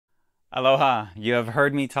Aloha. You have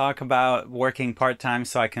heard me talk about working part-time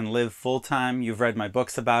so I can live full-time. You've read my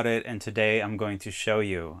books about it, and today I'm going to show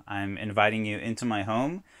you. I'm inviting you into my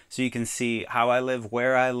home so you can see how I live,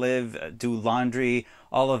 where I live, do laundry,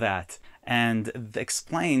 all of that, and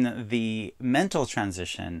explain the mental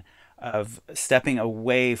transition of stepping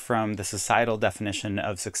away from the societal definition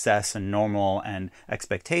of success and normal and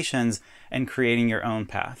expectations and creating your own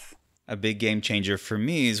path. A big game changer for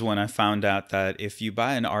me is when I found out that if you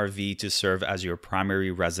buy an RV to serve as your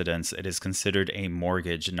primary residence, it is considered a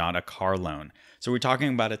mortgage, not a car loan. So we're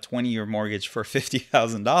talking about a 20-year mortgage for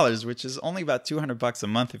 $50,000, which is only about $200 a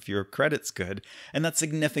month if your credit's good, and that's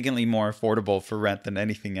significantly more affordable for rent than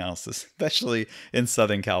anything else, especially in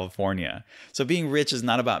Southern California. So being rich is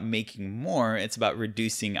not about making more, it's about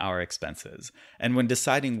reducing our expenses. And when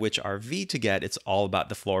deciding which RV to get, it's all about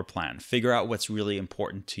the floor plan. Figure out what's really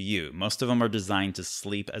important to you. Most of them are designed to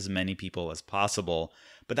sleep as many people as possible,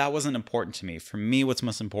 but that wasn't important to me. For me, what's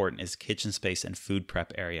most important is kitchen space and food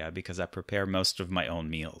prep area because I prepare most of my own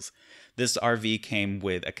meals. This RV came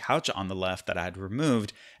with a couch on the left that I had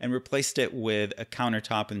removed and replaced it with a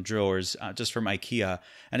countertop and drawers just from IKEA.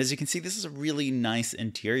 And as you can see, this is a really nice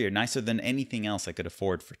interior, nicer than anything else I could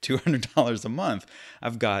afford for $200 a month.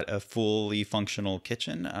 I've got a fully functional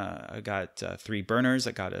kitchen. I got 3 burners.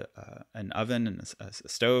 I got an oven and a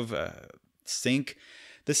stove, a sink.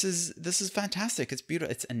 This is fantastic. It's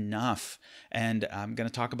beautiful. It's enough. And I'm going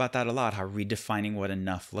to talk about that a lot, how redefining what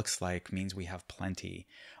enough looks like means we have plenty.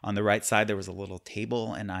 On the right side, there was a little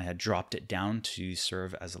table, and I had dropped it down to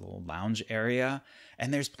serve as a little lounge area.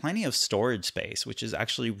 And there's plenty of storage space, which is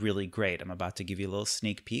actually really great. I'm about to give you a little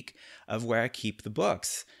sneak peek of where I keep the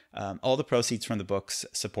books. All the proceeds from the books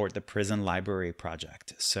support the Prison Library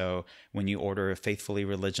Project. So when you order a Faithfully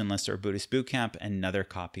Religionless or Buddhist boot camp, another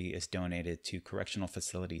copy is donated to correctional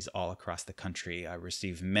facilities all across the country. I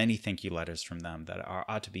receive many thank you letters from them that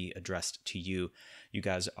ought to be addressed to you. You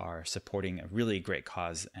guys are supporting a really great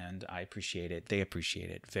cause, and I appreciate it. They appreciate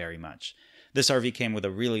it very much. This RV came with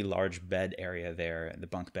a really large bed area there, the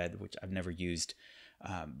bunk bed, which I've never used.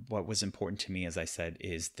 What was important to me, as I said,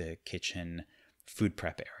 is the kitchen food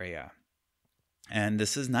prep area. And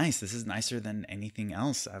this is nice. This is nicer than anything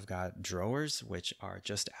else. I've got drawers, which are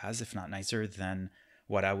just as, if not nicer, than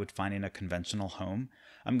what I would find in a conventional home.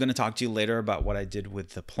 I'm going to talk to you later about what I did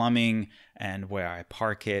with the plumbing and where I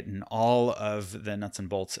park it and all of the nuts and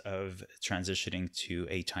bolts of transitioning to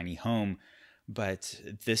a tiny home. But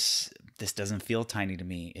this doesn't feel tiny to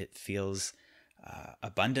me. It feels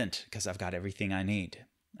abundant because I've got everything I need.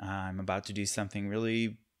 I'm about to do something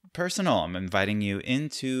really personal. I'm inviting you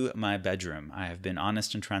into my bedroom. I have been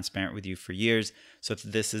honest and transparent with you for years, so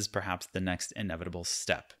this is perhaps the next inevitable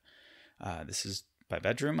step. This is my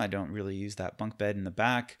bedroom. I don't really use that bunk bed in the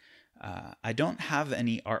back. I don't have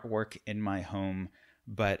any artwork in my home,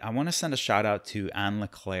 but I want to send a shout out to Anne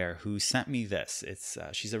LeClaire, who sent me this.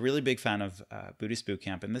 She's a really big fan of Buddhist boot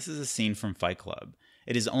camp, and this is a scene from Fight Club.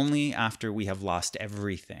 It is only after we have lost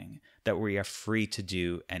everything that we are free to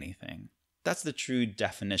do anything. That's the true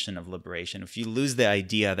definition of liberation. If you lose the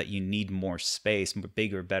idea that you need more space,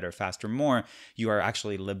 bigger, better, faster, more, you are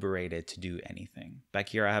actually liberated to do anything. Back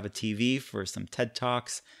here, I have a TV for some TED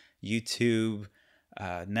Talks, YouTube,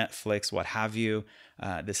 Netflix, what have you.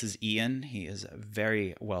 This is Ian. He is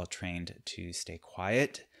very well trained to stay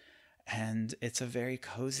quiet. And it's a very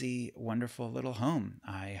cozy, wonderful little home.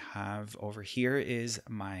 I have over here is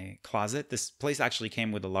my closet. This place actually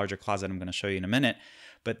came with a larger closet I'm going to show you in a minute.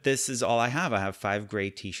 But this is all I have. I have 5 gray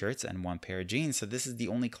t-shirts and 1 pair of jeans. So this is the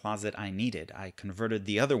only closet I needed. I converted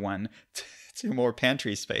the other one to more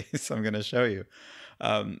pantry space. I'm going to show you.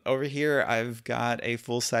 Over here, I've got a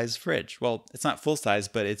full-size fridge. Well, it's not full-size,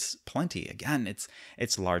 but it's plenty. Again,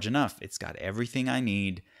 it's large enough. It's got everything I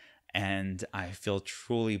need. And I feel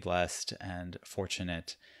truly blessed and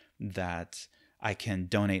fortunate that I can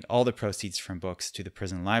donate all the proceeds from books to the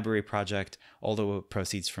Prison Library Project, all the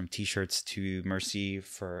proceeds from t-shirts to Mercy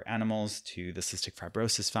for Animals, to the Cystic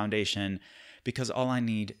Fibrosis Foundation, because all I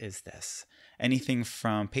need is this. Anything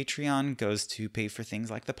from Patreon goes to pay for things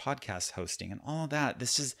like the podcast hosting and all of that.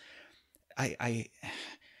 This is,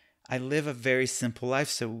 I live a very simple life,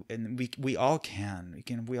 so and we all can.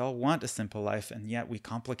 We all want a simple life, and yet we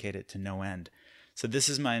complicate it to no end. So this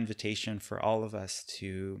is my invitation for all of us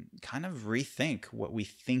to kind of rethink what we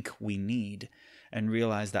think we need and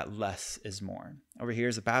realize that less is more. Over here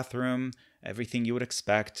is a bathroom, everything you would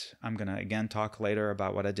expect. I'm going to again talk later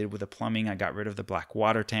about what I did with the plumbing. I got rid of the black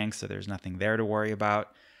water tank, so there's nothing there to worry about.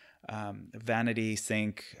 Vanity,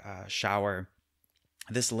 sink, shower.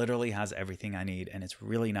 This literally has everything I need, and it's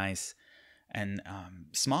really nice. and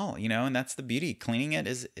small, you know, and that's the beauty. Cleaning it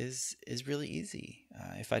is really easy.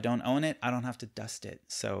 If I don't own it, I don't have to dust it.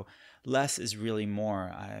 So less is really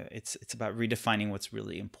more. It's about redefining what's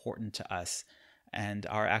really important to us, and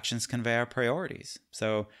our actions convey our priorities.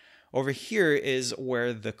 So over here is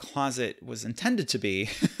where the closet was intended to be.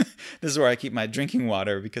 This is where I keep my drinking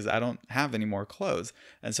water because I don't have any more clothes.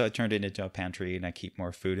 And so I turned it into a pantry and I keep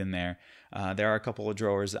more food in there. There are a couple of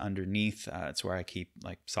drawers underneath. It's where I keep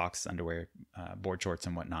like socks, underwear, board shorts,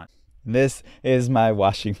 and whatnot. This is my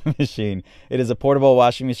washing machine. It is a portable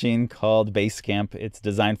washing machine called Base Camp. It's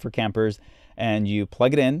designed for campers, and you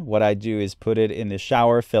plug it in. What I do is put it in the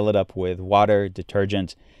shower, fill it up with water,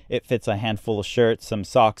 detergent. It fits a handful of shirts, some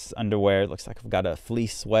socks, underwear. It looks like I've got a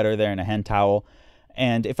fleece sweater there and a hand towel.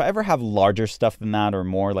 And if I ever have larger stuff than that, or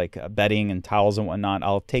more like bedding and towels and whatnot,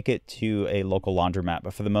 I'll take it to a local laundromat.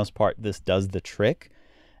 But for the most part, this does the trick.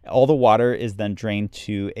 All the water is then drained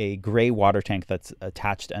to a gray water tank that's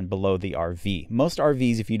attached and below the RV. Most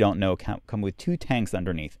RVs, if you don't know, come with two tanks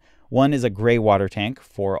underneath. One is a gray water tank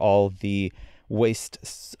for all the waste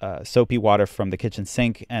soapy water from the kitchen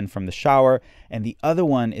sink and from the shower, and the other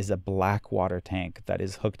one is a black water tank that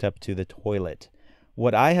is hooked up to the toilet.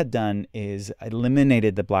 What I had done is I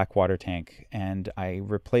eliminated the black water tank and I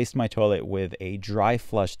replaced my toilet with a dry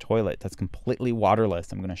flush toilet that's completely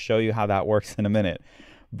waterless. I'm going to show you how that works in a minute.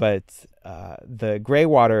 But the gray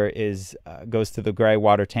water goes to the gray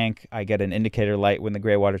water tank. I get an indicator light when the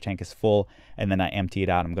gray water tank is full, and then I empty it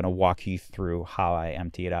out. I'm going to walk you through how I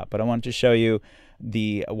empty it out. But I wanted to show you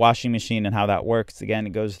the washing machine and how that works. Again,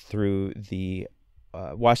 it goes through the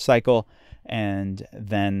wash cycle, and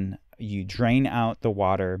then you drain out the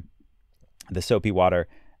water, the soapy water,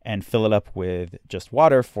 and fill it up with just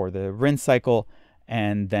water for the rinse cycle.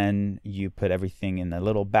 And then you put everything in a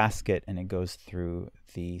little basket and it goes through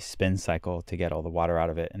the spin cycle to get all the water out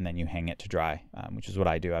of it. And then you hang it to dry, which is what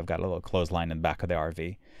I do. I've got a little clothesline in the back of the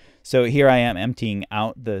RV. So here I am emptying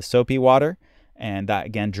out the soapy water, and that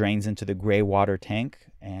again drains into the gray water tank.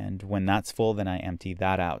 And when that's full, then I empty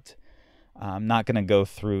that out. I'm not going to go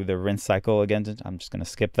through the rinse cycle again. I'm just going to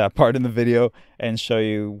skip that part in the video and show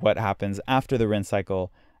you what happens after the rinse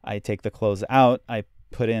cycle. I take the clothes out. I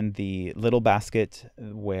put in the little basket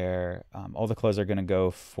where all the clothes are going to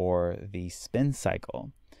go for the spin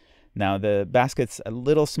cycle. Now the basket's a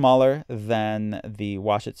little smaller than the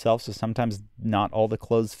wash itself, so sometimes not all the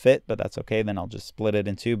clothes fit, but that's okay. Then I'll just split it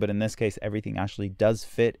in two. But in this case, everything actually does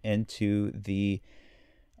fit into the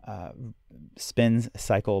spin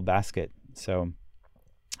cycle basket. So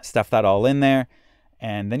stuff that all in there,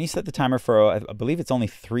 and then you set the timer for, I believe it's only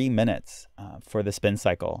 3 minutes for the spin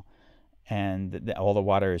cycle. And all the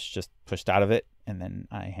water is just pushed out of it, and then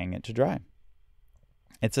I hang it to dry.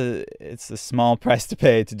 It's a small price to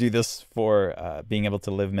pay to do this for being able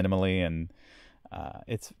to live minimally, and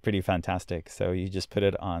it's pretty fantastic. So you just put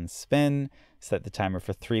it on spin, set the timer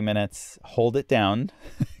for 3 minutes, hold it down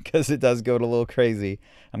because it does go a little crazy.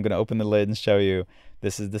 I'm going to open the lid and show you.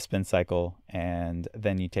 This is the spin cycle, and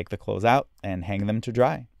then you take the clothes out and hang them to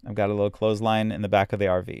dry. I've got a little clothesline in the back of the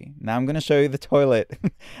RV. Now I'm going to show you the toilet.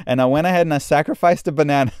 And I went ahead and I sacrificed a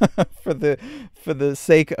banana for the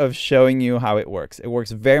sake of showing you how it works. It works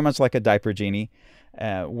very much like a diaper genie,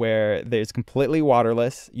 where it's completely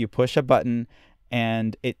waterless. You push a button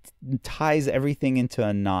and it ties everything into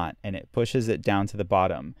a knot, and it pushes it down to the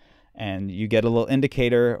bottom. And you get a little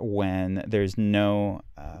indicator when there's no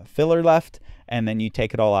filler left, and then you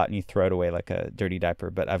take it all out and you throw it away like a dirty diaper.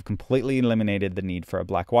 But I've completely eliminated the need for a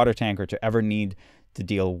black water tank, or to ever need to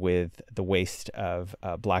deal with the waste of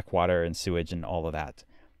black water and sewage and all of that.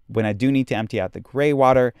 When I do need to empty out the gray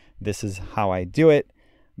water, this is how I do it.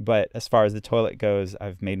 But as far as the toilet goes,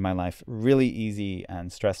 I've made my life really easy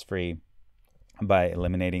and stress-free by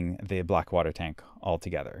eliminating the black water tank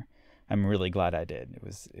altogether. I'm really glad I did. It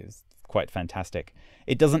was quite fantastic.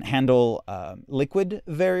 It doesn't handle liquid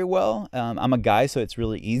very well. I'm a guy, so it's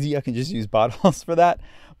really easy. I can just use bottles for that.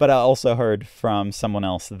 But I also heard from someone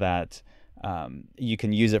else that you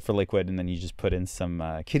can use it for liquid, and then you just put in some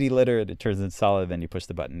kitty litter, it turns into solid, then you push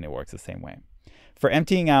the button, it works the same way. For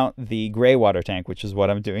emptying out the gray water tank, which is what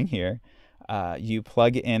I'm doing here, you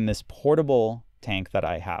plug in this portable tank that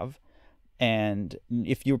I have. And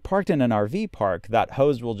if you're parked in an RV park, that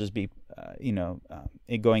hose will just be,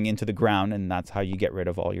 going into the ground, and that's how you get rid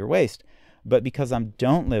of all your waste. But because I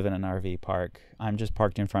don't live in an RV park, I'm just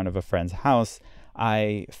parked in front of a friend's house,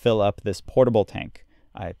 I fill up this portable tank.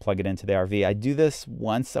 I plug it into the RV. I do this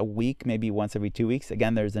once a week, maybe once every 2 weeks.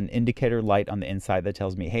 Again, there's an indicator light on the inside that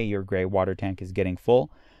tells me, hey, your gray water tank is getting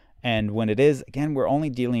full. And when it is, again, we're only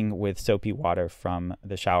dealing with soapy water from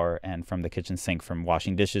the shower and from the kitchen sink from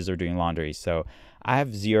washing dishes or doing laundry. So I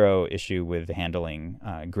have zero issue with handling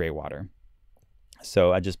gray water.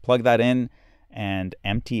 So I just plug that in and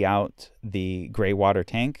empty out the gray water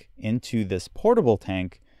tank into this portable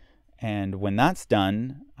tank. And when that's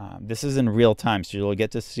done, this is in real time. So you'll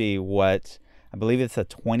get to see what, I believe it's a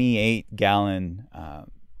 28-gallon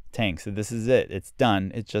tank. So this is it. It's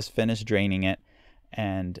done. It just finished draining it.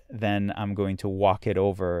 And then I'm going to walk it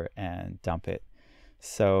over and dump it.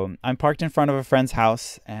 So I'm parked in front of a friend's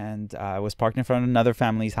house, and I was parked in front of another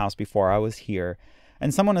family's house before I was here.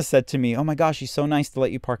 And someone has said to me, oh my gosh, she's so nice to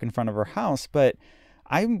let you park in front of her house. But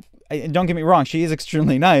don't get me wrong, she is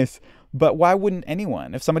extremely nice. But why wouldn't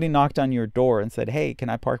anyone? If somebody knocked on your door and said, hey, can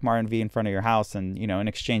I park my RV in front of your house? And, you know, in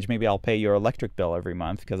exchange, maybe I'll pay your electric bill every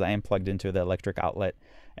month because I am plugged into the electric outlet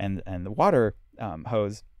and the water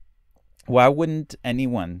hose. Why wouldn't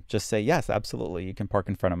anyone just say, yes, absolutely, you can park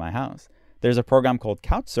in front of my house? There's a program called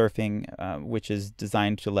couch surfing, which is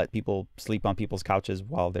designed to let people sleep on people's couches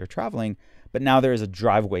while they're traveling. But now there is a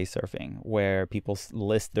driveway surfing where people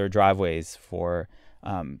list their driveways for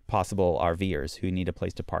possible RVers who need a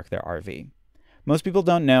place to park their RV. Most people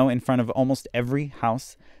don't know, in front of almost every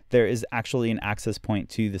house, there is actually an access point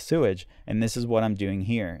to the sewage. And this is what I'm doing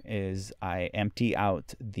here, is I empty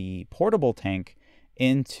out the portable tank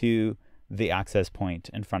into the access point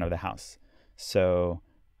in front of the house. So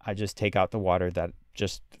I just take out the water that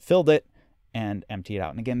just filled it and empty it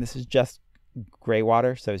out. And again, this is just gray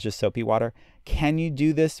water, so it's just soapy water. Can you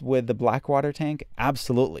do this with the black water tank?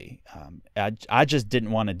 Absolutely. I just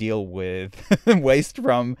didn't want to deal with waste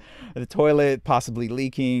from the toilet possibly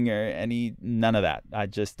leaking or none of that. I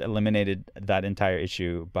just eliminated that entire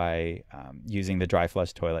issue by using the dry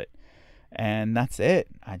flush toilet. And that's it.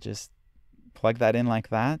 I just plug that in like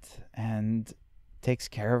that and takes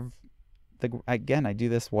care of again, I do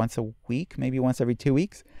this once a week, maybe once every 2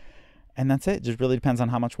 weeks. And that's it. Just really depends on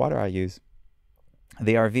how much water I use.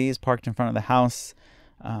 The RV is parked in front of the house.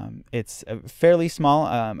 It's fairly small.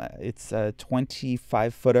 It's a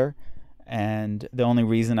 25-footer. And the only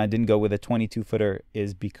reason I didn't go with a 22-footer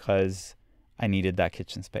is because I needed that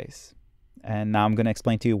kitchen space. And now I'm going to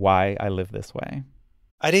explain to you why I live this way.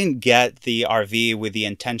 I didn't get the RV with the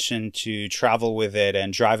intention to travel with it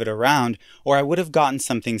and drive it around, or I would have gotten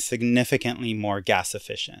something significantly more gas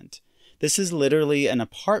efficient. This is literally an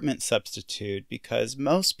apartment substitute because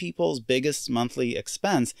most people's biggest monthly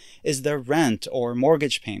expense is their rent or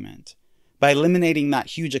mortgage payment. By eliminating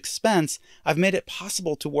that huge expense, I've made it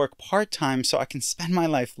possible to work part-time so I can spend my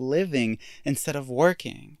life living instead of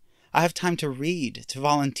working. I have time to read, to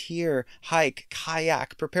volunteer, hike,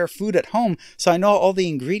 kayak, prepare food at home so I know all the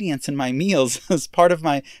ingredients in my meals as part of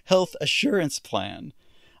my health assurance plan.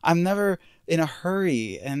 I'm never in a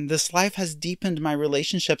hurry, and this life has deepened my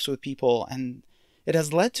relationships with people, and it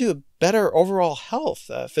has led to better overall health,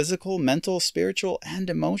 physical, mental, spiritual, and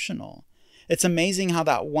emotional. It's amazing how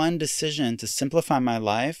that one decision to simplify my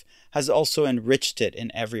life has also enriched it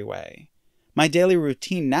in every way. My daily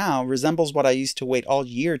routine now resembles what I used to wait all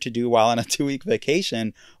year to do while on a 2-week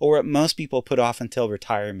vacation, or what most people put off until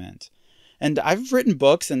retirement. And I've written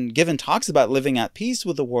books and given talks about living at peace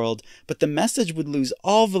with the world, but the message would lose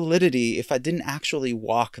all validity if I didn't actually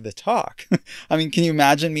walk the talk. I mean, can you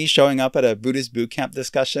imagine me showing up at a Buddhist boot camp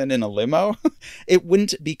discussion in a limo? It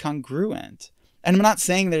wouldn't be congruent. And I'm not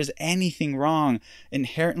saying there's anything wrong,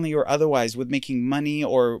 inherently or otherwise, with making money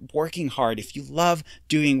or working hard if you love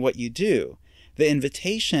doing what you do. The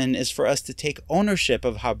invitation is for us to take ownership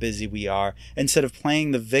of how busy we are instead of playing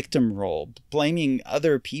the victim role, blaming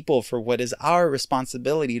other people for what is our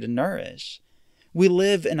responsibility to nourish. We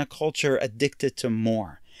live in a culture addicted to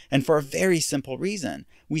more, and for a very simple reason.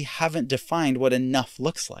 We haven't defined what enough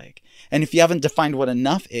looks like. And if you haven't defined what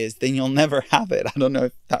enough is, then you'll never have it. I don't know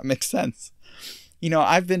if that makes sense. You know,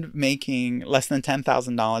 I've been making less than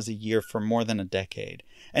 $10,000 a year for more than a decade.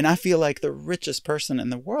 And I feel like the richest person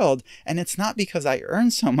in the world. And it's not because I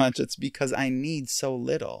earn so much. It's because I need so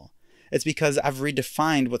little. It's because I've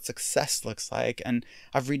redefined what success looks like. And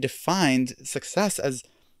I've redefined success as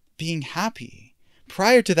being happy.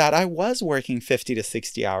 Prior to that, I was working 50 to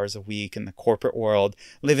 60 hours a week in the corporate world,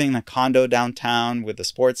 living in a condo downtown with the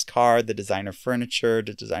sports car, the designer furniture,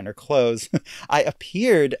 the designer clothes. I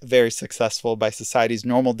appeared very successful by society's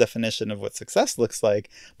normal definition of what success looks like,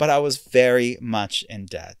 but I was very much in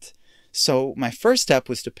debt. So my first step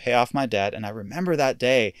was to pay off my debt, and I remember that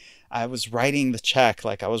day. I was writing the check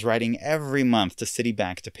like I was writing every month to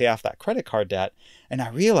Citibank to pay off that credit card debt. And I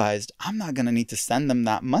realized I'm not going to need to send them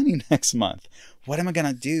that money next month. What am I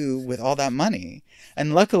going to do with all that money?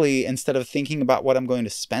 And luckily, instead of thinking about what I'm going to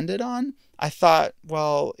spend it on, I thought,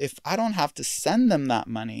 well, if I don't have to send them that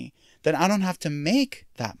money, then I don't have to make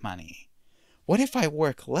that money. What if I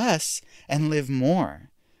work less and live more?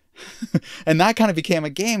 And that kind of became a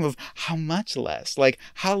game of how much less, like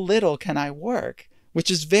how little can I work? Which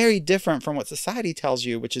is very different from what society tells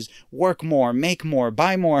you, which is work more, make more,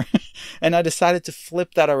 buy more. And I decided to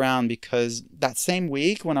flip that around because that same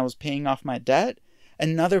week when I was paying off my debt,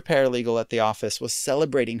 another paralegal at the office was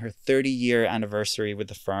celebrating her 30-year anniversary with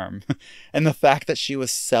the firm. And the fact that she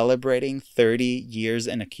was celebrating 30 years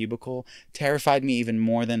in a cubicle terrified me even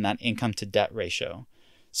more than that income to debt ratio.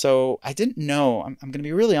 So I didn't know, I'm going to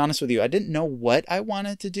be really honest with you, I didn't know what I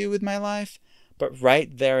wanted to do with my life. But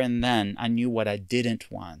right there and then, I knew what I didn't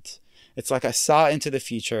want. It's like I saw into the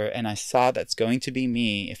future and I saw that's going to be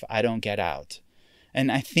me if I don't get out.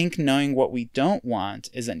 And I think knowing what we don't want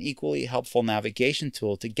is an equally helpful navigation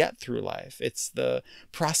tool to get through life. It's the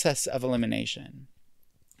process of elimination.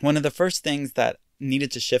 One of the first things that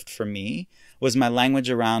needed to shift for me was my language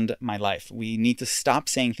around my life. We need to stop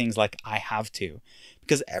saying things like, I have to.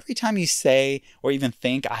 Because every time you say or even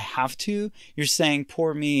think, I have to, you're saying,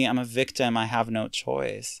 poor me, I'm a victim, I have no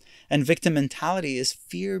choice. And victim mentality is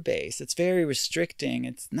fear-based. It's very restricting.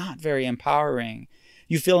 It's not very empowering.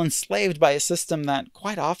 You feel enslaved by a system that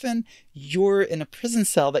quite often you're in a prison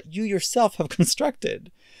cell that you yourself have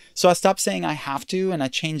constructed. So I stopped saying I have to and I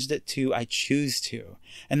changed it to I choose to.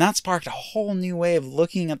 And that sparked a whole new way of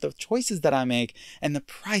looking at the choices that I make and the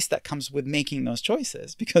price that comes with making those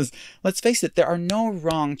choices. Because let's face it, there are no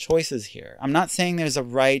wrong choices here. I'm not saying there's a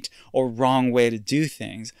right or wrong way to do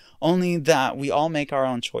things, only that we all make our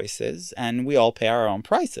own choices and we all pay our own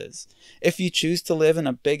prices. If you choose to live in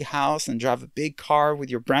a big house and drive a big car with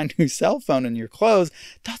your brand new cell phone and your clothes,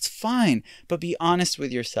 that's fine. But be honest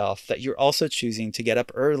with yourself that you're also choosing to get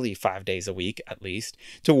up early 5 days a week, at least,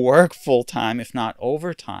 to work full time, if not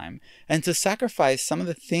overtime, and to sacrifice some of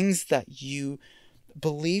the things that you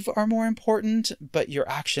believe are more important, but your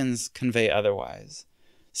actions convey otherwise.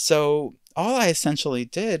 So all I essentially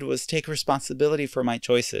did was take responsibility for my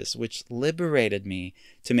choices, which liberated me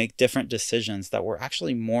to make different decisions that were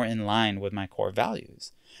actually more in line with my core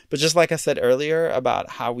values. But just like I said earlier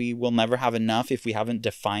about how we will never have enough if we haven't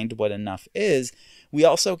defined what enough is, we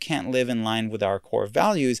also can't live in line with our core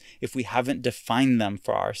values if we haven't defined them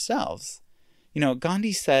for ourselves. You know,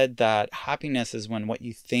 Gandhi said that happiness is when what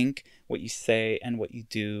you think, what you say, and what you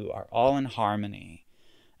do are all in harmony.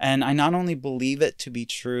 And I not only believe it to be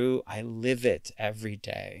true, I live it every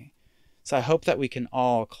day. So I hope that we can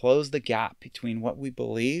all close the gap between what we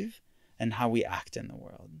believe and how we act in the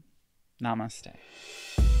world. Namaste.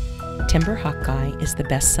 Timber Hawkeye is the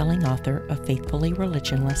best-selling author of Faithfully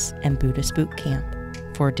Religionless and Buddhist Boot Camp.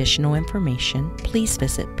 For additional information, please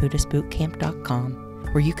visit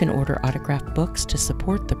BuddhistBootCamp.com, where you can order autographed books to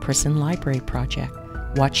support the Prison Library Project,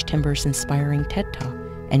 watch Timber's inspiring TED Talk,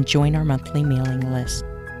 and join our monthly mailing list.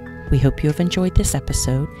 We hope you have enjoyed this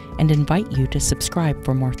episode and invite you to subscribe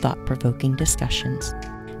for more thought-provoking discussions.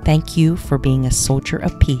 Thank you for being a soldier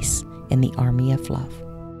of peace in the army of love.